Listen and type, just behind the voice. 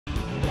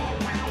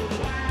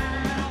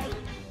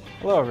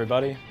Hello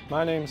everybody,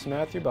 my name is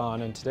Matthew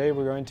Bond and today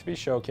we're going to be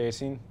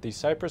showcasing the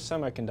Cypress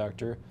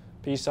Semiconductor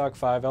PSOC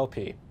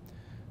 5LP.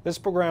 This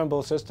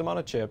programmable system on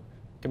a chip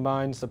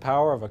combines the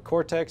power of a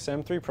Cortex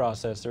M3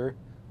 processor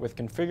with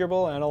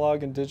configurable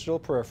analog and digital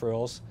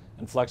peripherals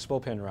and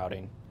flexible pin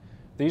routing.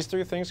 These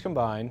three things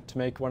combine to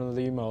make one of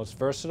the most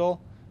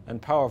versatile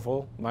and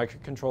powerful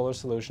microcontroller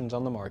solutions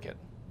on the market.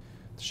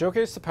 To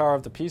showcase the power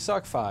of the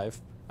PSOC 5,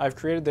 I've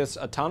created this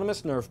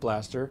autonomous nerve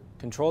blaster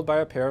controlled by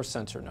a pair of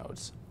sensor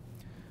nodes.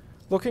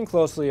 Looking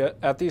closely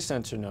at these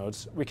sensor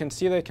nodes, we can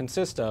see they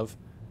consist of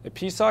a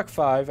PSOC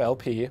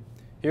 5LP,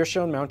 here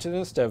shown mounted in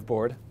this dev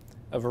board,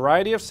 a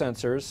variety of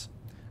sensors,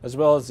 as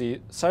well as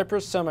the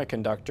Cypress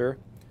Semiconductor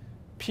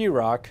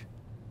PROC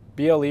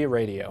BLE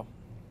radio.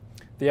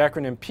 The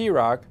acronym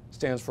PROC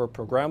stands for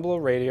Programmable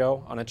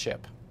Radio on a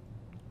Chip.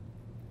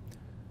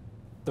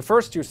 The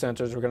first two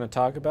sensors we're going to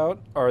talk about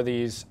are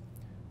these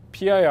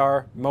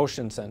Pir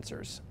Motion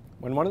Sensors.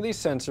 When one of these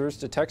sensors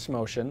detects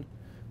motion,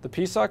 the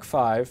PSOC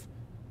 5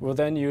 will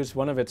then use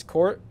one of its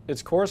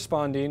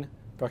corresponding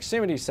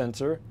proximity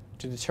sensor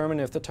to determine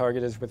if the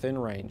target is within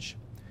range.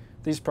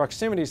 These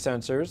proximity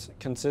sensors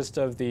consist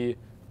of the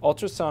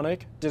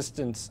ultrasonic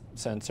distance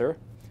sensor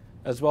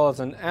as well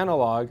as an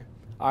analog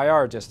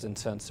IR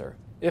distance sensor.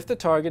 If the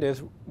target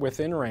is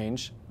within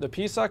range, the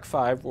PSOC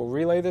 5 will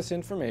relay this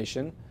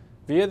information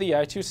via the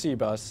I2C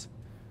bus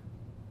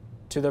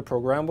to the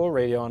programmable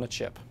radio on a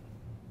chip.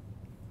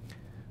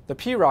 The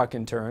PROC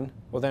in turn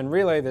will then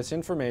relay this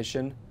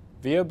information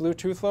via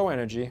Bluetooth Low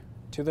Energy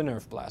to the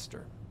Nerve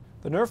Blaster.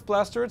 The Nerve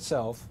Blaster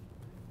itself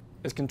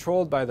is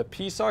controlled by the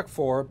PSOC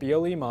 4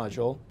 BLE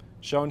module,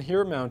 shown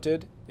here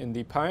mounted in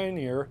the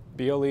Pioneer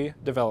BLE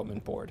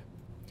development board.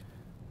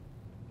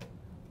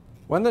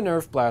 When the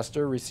Nerve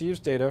Blaster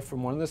receives data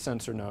from one of the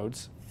sensor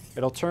nodes,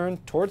 it'll turn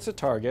towards the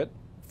target,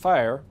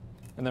 fire,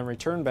 and then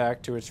return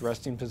back to its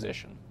resting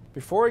position.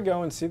 Before we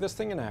go and see this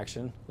thing in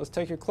action, let's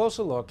take a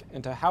closer look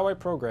into how I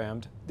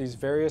programmed these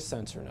various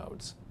sensor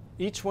nodes.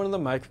 Each one of the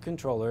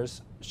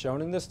microcontrollers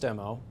shown in this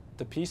demo,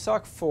 the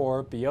PSOC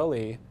 4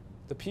 BLE,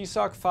 the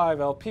PSOC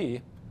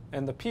 5LP,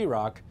 and the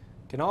PROC,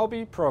 can all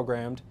be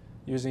programmed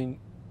using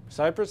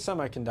Cypress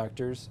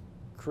Semiconductors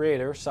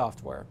Creator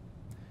software.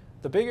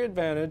 The big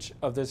advantage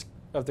of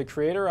the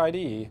Creator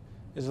IDE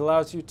is it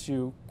allows you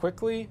to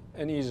quickly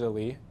and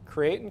easily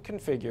create and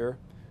configure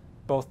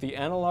both the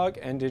analog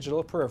and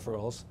digital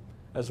peripherals,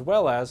 as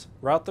well as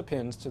route the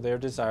pins to their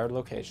desired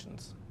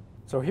locations.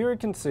 So here you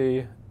can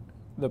see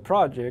the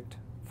project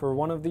for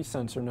one of these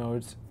sensor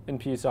nodes in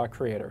PSOC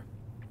Creator.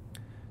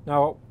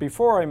 Now,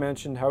 before I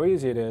mentioned how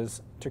easy it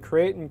is to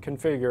create and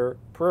configure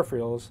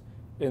peripherals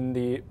in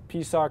the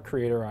PSOC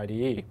Creator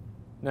IDE.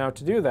 Now,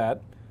 to do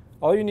that,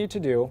 all you need to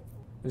do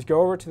is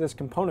go over to this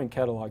component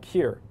catalog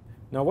here.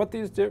 Now, what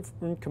these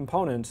different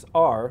components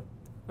are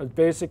is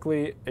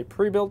basically a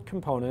pre-built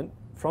component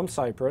from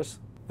Cypress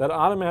that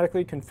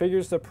automatically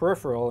configures the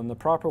peripheral in the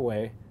proper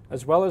way,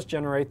 as well as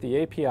generate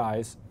the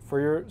APIs for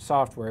your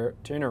software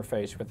to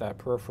interface with that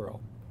peripheral.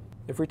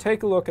 If we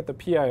take a look at the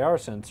PIR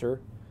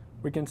sensor,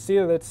 we can see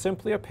that it's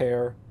simply a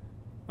pair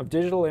of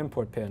digital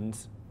input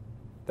pins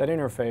that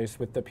interface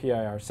with the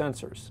PIR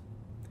sensors.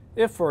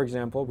 If, for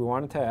example, we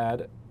wanted to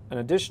add an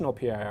additional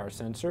PIR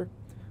sensor,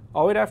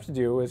 all we'd have to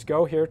do is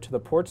go here to the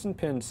ports and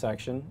pins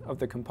section of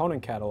the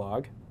component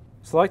catalog,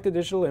 select the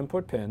digital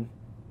input pin,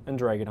 and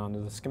drag it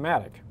onto the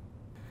schematic.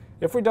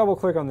 If we double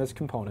click on this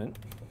component,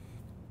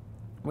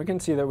 we can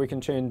see that we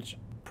can change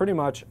pretty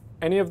much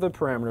any of the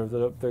parameters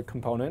of the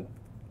component,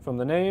 from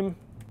the name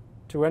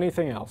to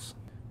anything else.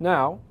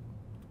 Now,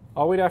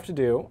 all we'd have to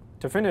do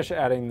to finish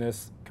adding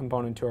this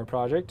component to our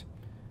project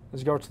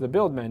is go to the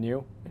Build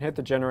menu and hit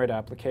the Generate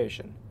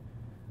Application.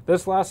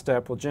 This last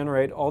step will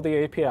generate all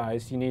the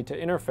APIs you need to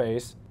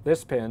interface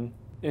this pin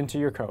into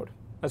your code.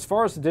 As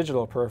far as the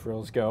digital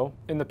peripherals go,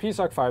 in the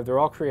PSOC 5 they're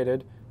all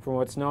created from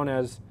what's known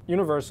as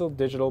Universal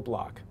Digital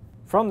Block.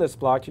 From this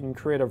block you can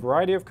create a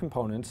variety of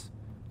components,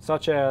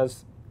 such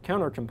as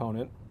counter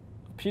component,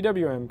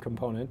 PWM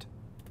component,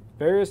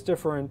 various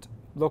different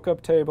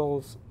lookup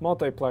tables,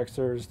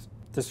 multiplexers,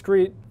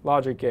 discrete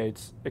logic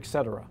gates,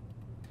 etc.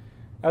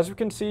 As we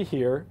can see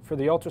here, for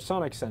the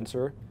ultrasonic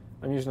sensor,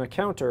 I'm using a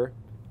counter,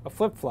 a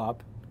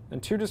flip-flop,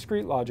 and two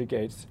discrete logic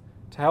gates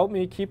to help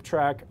me keep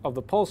track of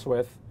the pulse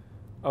width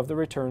of the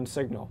return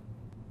signal.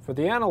 For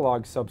the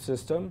analog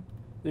subsystem,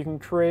 you can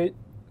create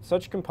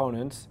such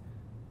components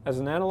as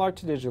an analog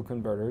to digital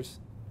converters,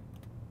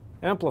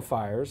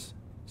 amplifiers,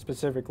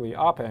 specifically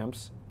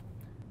op-amps,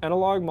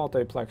 analog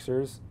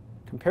multiplexers,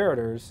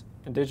 comparators,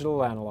 and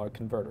digital analog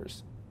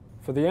converters.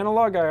 For the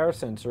analog IR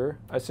sensor,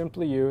 I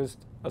simply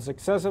used a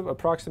successive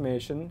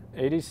approximation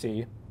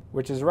ADC,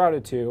 which is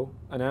routed to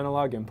an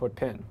analog input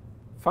pin.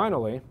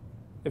 Finally,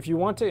 if you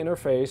want to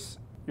interface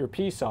your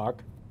PSOC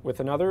with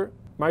another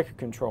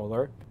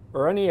microcontroller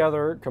or any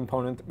other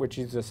component which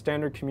uses a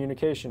standard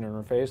communication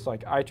interface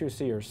like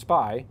I2C or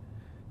SPI,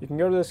 you can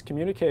go to this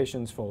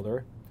Communications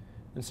folder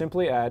and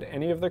simply add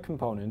any of the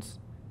components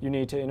you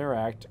need to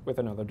interact with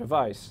another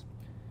device.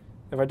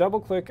 If I double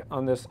click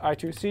on this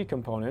I2C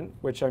component,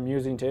 which I'm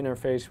using to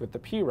interface with the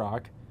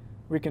PROC,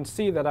 we can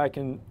see that I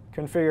can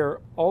configure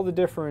all the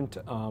different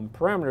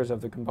parameters of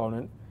the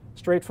component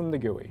straight from the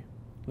GUI.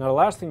 Now the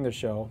last thing to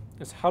show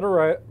is how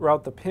to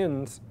route the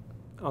pins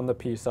on the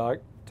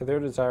PSOC to their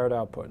desired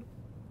output.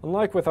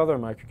 Unlike with other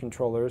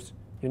microcontrollers,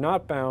 you're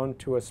not bound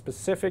to a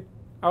specific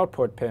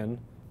output pin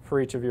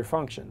for each of your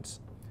functions.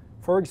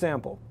 For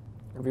example,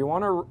 if you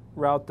want to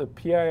route the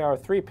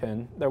PIR3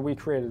 pin that we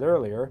created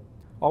earlier,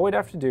 all we'd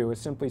have to do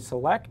is simply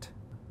select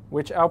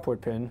which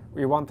output pin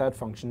we want that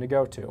function to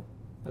go to.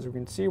 As we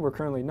can see, we're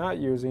currently not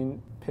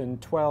using pin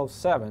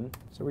 12.7,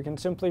 so we can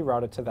simply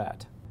route it to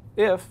that.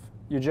 If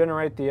you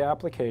generate the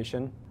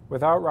application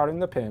without routing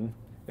the pin,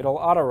 it'll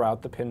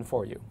auto-route the pin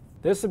for you.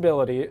 This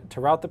ability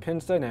to route the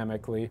pins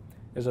dynamically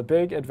is a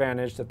big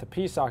advantage that the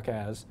PSOC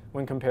has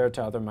when compared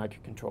to other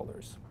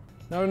microcontrollers.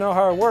 Now to know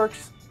how it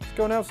works, let's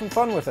go and have some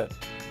fun with it.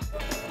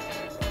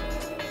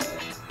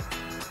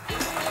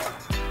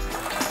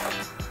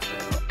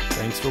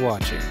 Thanks for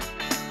watching.